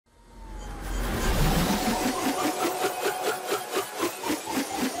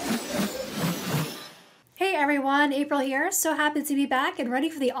everyone, April here. So happy to be back and ready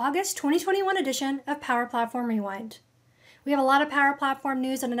for the August 2021 edition of Power Platform Rewind. We have a lot of Power Platform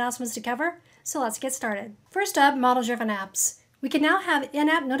news and announcements to cover, so let's get started. First up, model-driven apps. We can now have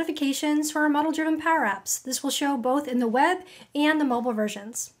in-app notifications for our model-driven Power Apps. This will show both in the web and the mobile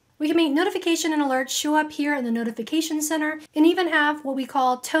versions. We can make notification and alerts show up here in the Notification Center and even have what we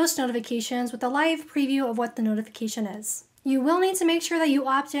call toast notifications with a live preview of what the notification is. You will need to make sure that you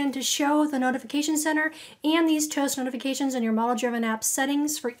opt in to show the Notification Center and these toast notifications in your model-driven app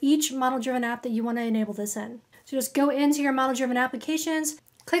settings for each model-driven app that you want to enable this in. So just go into your model-driven applications,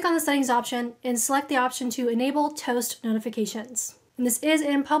 click on the settings option, and select the option to enable toast notifications. And this is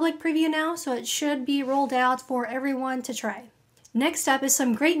in public preview now, so it should be rolled out for everyone to try. Next up is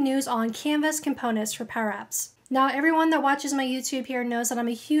some great news on Canvas components for Power Apps. Now, everyone that watches my YouTube here knows that I'm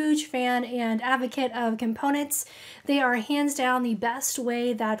a huge fan and advocate of components. They are hands down the best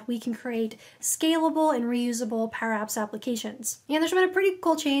way that we can create scalable and reusable Power Apps applications. And there's been a pretty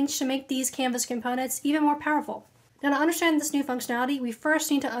cool change to make these Canvas components even more powerful. Now, to understand this new functionality, we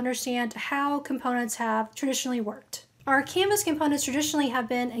first need to understand how components have traditionally worked. Our Canvas components traditionally have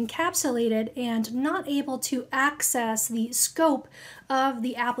been encapsulated and not able to access the scope of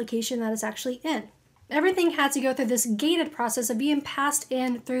the application that it's actually in. Everything had to go through this gated process of being passed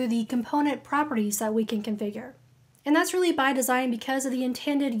in through the component properties that we can configure. And that's really by design because of the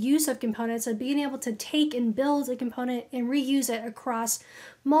intended use of components of being able to take and build a component and reuse it across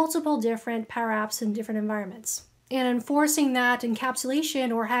multiple different Power Apps in different environments. And enforcing that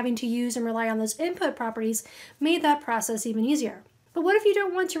encapsulation or having to use and rely on those input properties made that process even easier. But what if you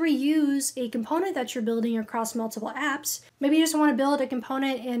don't want to reuse a component that you're building across multiple apps? Maybe you just want to build a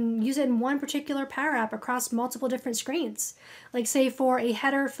component and use it in one particular Power App across multiple different screens, like say for a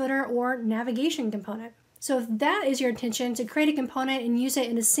header, footer, or navigation component. So if that is your intention, to create a component and use it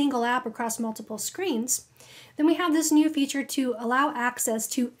in a single app across multiple screens, then we have this new feature to allow access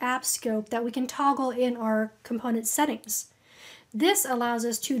to app scope that we can toggle in our component settings. This allows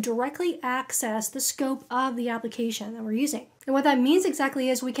us to directly access the scope of the application that we're using. And what that means exactly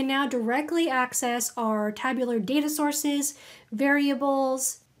is we can now directly access our tabular data sources,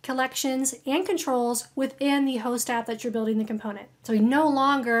 variables, collections, and controls within the host app that you're building the component. So we no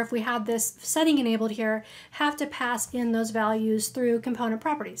longer, if we have this setting enabled here, have to pass in those values through component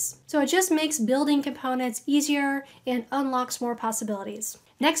properties. So it just makes building components easier and unlocks more possibilities.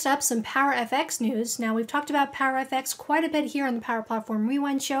 Next up, some PowerFX news. Now, we've talked about PowerFX quite a bit here on the Power Platform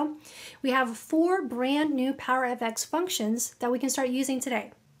Rewind show. We have 4 brand new PowerFX functions that we can start using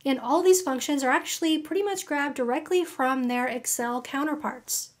today. And all these functions are actually pretty much grabbed directly from their Excel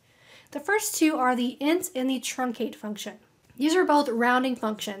counterparts. The first 2 are the int and the truncate function. These are both rounding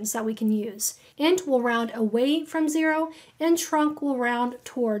functions that we can use. Int will round away from 0, and trunc will round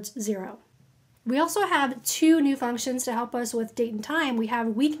towards 0. We also have 2 new functions to help us with date and time. We have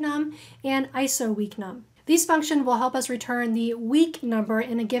weeknum and isoweeknum. These functions will help us return the week number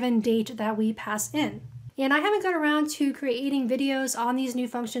in a given date that we pass in. And I haven't got around to creating videos on these new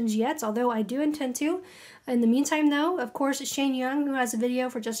functions yet, although I do intend to. In the meantime though, of course, Shane Young, who has a video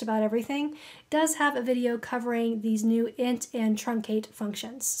for just about everything, does have a video covering these new int and truncate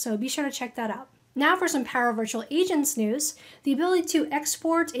functions. So be sure to check that out. Now for some Power Virtual Agents news. The ability to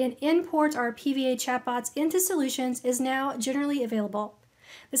export and import our PVA chatbots into solutions is now generally available.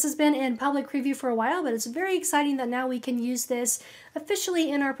 This has been in public preview for a while, but it's very exciting that now we can use this officially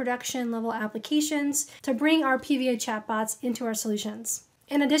in our production level applications to bring our PVA chatbots into our solutions.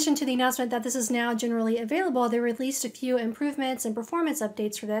 In addition to the announcement that this is now generally available, they released a few improvements and performance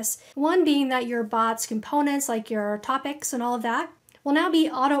updates for this. One being that your bot's components, like your topics and all of that, will now be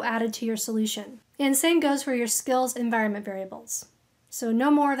auto-added to your solution. And same goes for your skills environment variables. So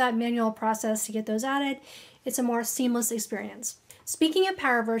no more of that manual process to get those added. It's a more seamless experience. Speaking of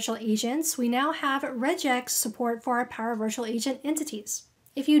Power Virtual Agents, we now have Regex support for our Power Virtual Agent entities.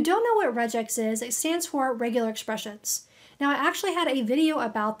 If you don't know what Regex is, it stands for regular expressions. Now, I actually had a video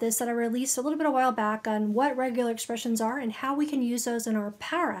about this that I released a little bit a while back on what regular expressions are and how we can use those in our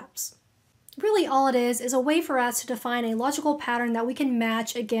Power Apps. Really all it is a way for us to define a logical pattern that we can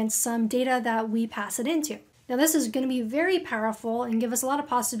match against some data that we pass it into. Now this is going to be very powerful and give us a lot of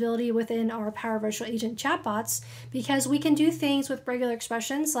possibility within our Power Virtual Agent chatbots because we can do things with regular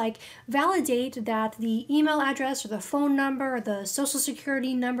expressions like validate that the email address or the phone number or the social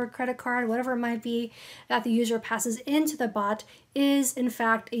security number, credit card, whatever it might be that the user passes into the bot is in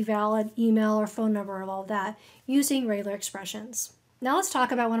fact a valid email or phone number of all of that using regular expressions. Now let's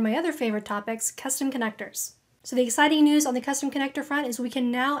talk about one of my other favorite topics, custom connectors. So the exciting news on the custom connector front is we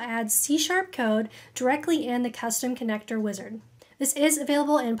can now add C# code directly in the custom connector wizard. This is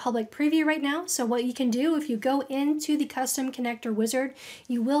available in public preview right now, so what you can do if you go into the custom connector wizard,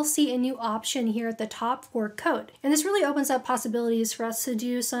 you will see a new option here at the top for code. And this really opens up possibilities for us to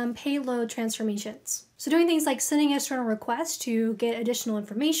do some payload transformations. So doing things like sending external requests to get additional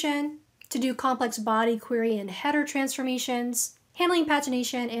information, to do complex body query and header transformations, handling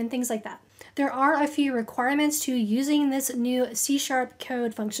pagination, and things like that. There are a few requirements to using this new C#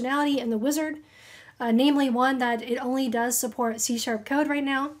 code functionality in the wizard. Namely one that it only does support C# code right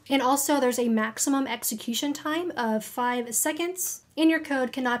now. And also there's a maximum execution time of 5 seconds, and your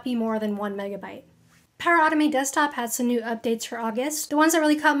code cannot be more than 1 megabyte. Power Automate Desktop had some new updates for August. The ones that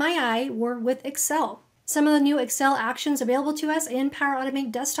really caught my eye were with Excel. Some of the new Excel actions available to us in Power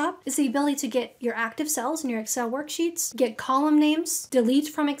Automate Desktop is the ability to get your active cells in your Excel worksheets, get column names, delete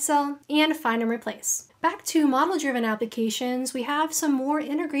from Excel, and find and replace. Back to model-driven applications, we have some more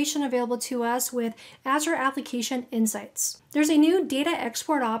integration available to us with Azure Application Insights. There's a new data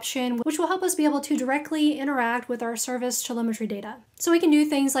export option which will help us be able to directly interact with our service telemetry data. So we can do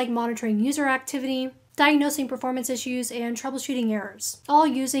things like monitoring user activity, diagnosing performance issues, and troubleshooting errors, all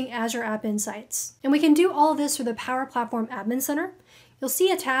using Azure App Insights. And we can do all of this through the Power Platform Admin Center. You'll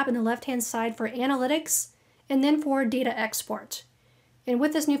see a tab in the left-hand side for Analytics and then for Data Export. And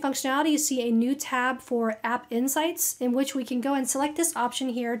with this new functionality, you see a new tab for App Insights, in which we can go and select this option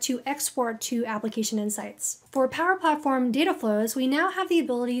here to export to Application Insights. For Power Platform data flows, we now have the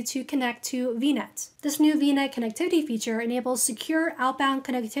ability to connect to VNET. This new VNET connectivity feature enables secure outbound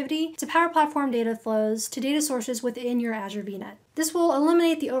connectivity to Power Platform data flows to data sources within your Azure VNET. This will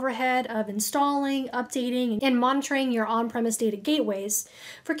eliminate the overhead of installing, updating, and monitoring your on-premise data gateways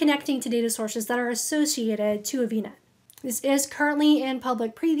for connecting to data sources that are associated to a VNET. This is currently in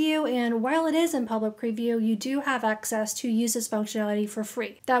public preview, and while it is in public preview, you do have access to use this functionality for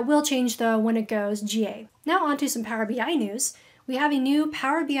free. That will change though when it goes GA. Now on to some Power BI news. We have a new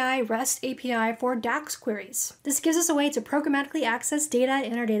Power BI REST API for DAX queries. This gives us a way to programmatically access data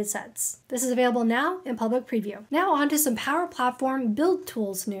in our datasets. This is available now in public preview. Now on to some Power Platform Build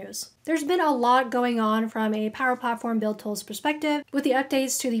Tools news. There's been a lot going on from a Power Platform Build Tools perspective with the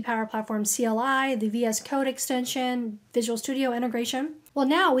updates to the Power Platform CLI, the VS Code extension, Visual Studio integration. Well,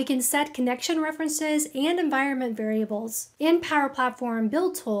 now we can set connection references and environment variables in Power Platform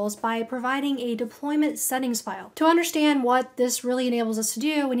Build Tools by providing a deployment settings file. To understand what this really enables us to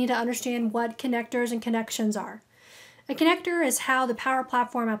do, we need to understand what connectors and connections are. A connector is how the Power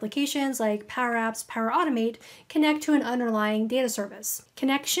Platform applications like Power Apps, Power Automate connect to an underlying data service.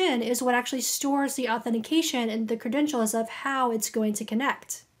 Connection is what actually stores the authentication and the credentials of how it's going to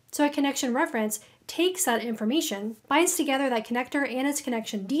connect. So a connection reference takes that information, binds together that connector and its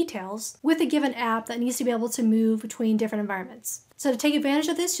connection details with a given app that needs to be able to move between different environments. So to take advantage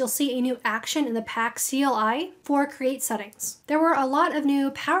of this, you'll see a new action in the PAC CLI for create settings. There were a lot of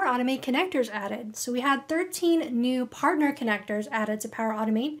new Power Automate connectors added. So we had 13 new partner connectors added to Power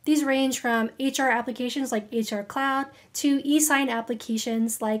Automate. These range from HR applications like HR Cloud to e-sign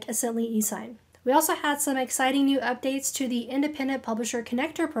applications like Ascently eSign. We also had some exciting new updates to the Independent Publisher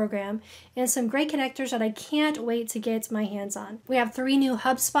Connector program and some great connectors that I can't wait to get my hands on. We have 3 new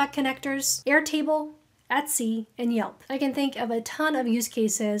HubSpot connectors, Airtable, Etsy, and Yelp. I can think of a ton of use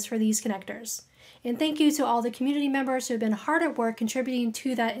cases for these connectors. And thank you to all the community members who have been hard at work contributing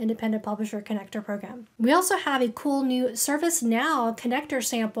to that Independent Publisher Connector program. We also have a cool new ServiceNow connector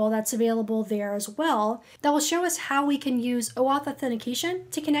sample that's available there as well that will show us how we can use OAuth authentication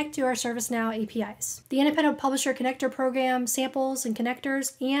to connect to our ServiceNow APIs. The Independent Publisher Connector program samples and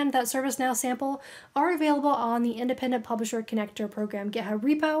connectors and that ServiceNow sample are available on the Independent Publisher Connector program GitHub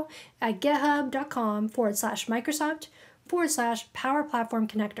repo at github.com/Microsoft/Power Platform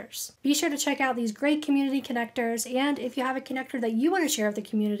Connectors. Be sure to check out these great community connectors, and if you have a connector that you want to share with the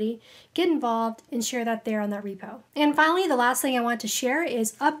community, get involved and share that there on that repo. And finally, the last thing I want to share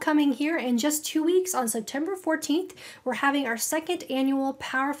is upcoming here in just 2 weeks on September 14th, we're having our 2nd annual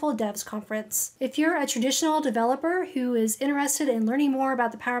Powerful Devs Conference. If you're a traditional developer who is interested in learning more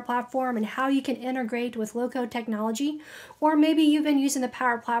about the Power Platform and how you can integrate with low-code technology, or maybe you've been using the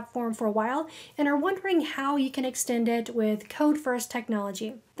Power Platform for a while and are wondering how you can extend it with code-first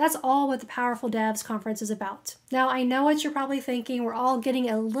technology. That's all what the Powerful Devs Conference is about. Now, I know what you're probably thinking. We're all getting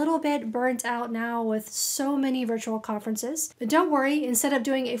a little bit burnt out now with so many virtual conferences. But don't worry, instead of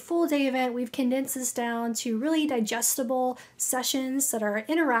doing a full day event, we've condensed this down to really digestible sessions that are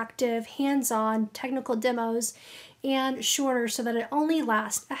interactive, hands-on, technical demos, and shorter so that it only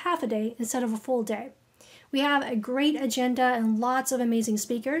lasts a half a day instead of a full day. We have a great agenda and lots of amazing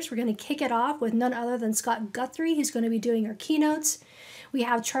speakers. We're going to kick it off with none other than Scott Guthrie, who's going to be doing our keynotes. We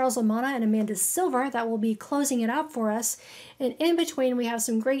have Charles Lamanna and Amanda Silver that will be closing it out for us. And in between, we have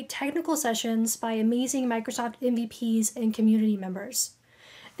some great technical sessions by amazing Microsoft MVPs and community members.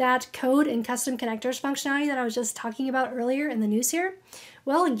 That code and custom connectors functionality that I was just talking about earlier in the news here,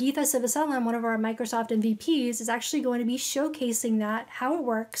 well, Geetha Sivasalam, one of our Microsoft MVPs, is actually going to be showcasing that, how it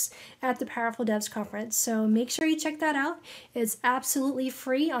works, at the Powerful Devs Conference. So make sure you check that out. It's absolutely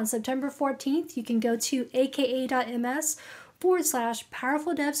free on September 14th. You can go to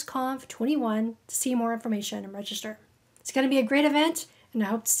aka.ms/PowerfulDevsConf21 to see more information and register. It's going to be a great event, and I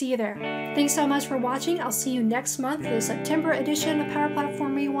hope to see you there. Thanks so much for watching. I'll see you next month for the September edition of Power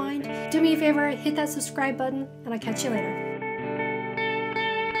Platform Rewind. Do me a favor, hit that subscribe button, and I'll catch you later.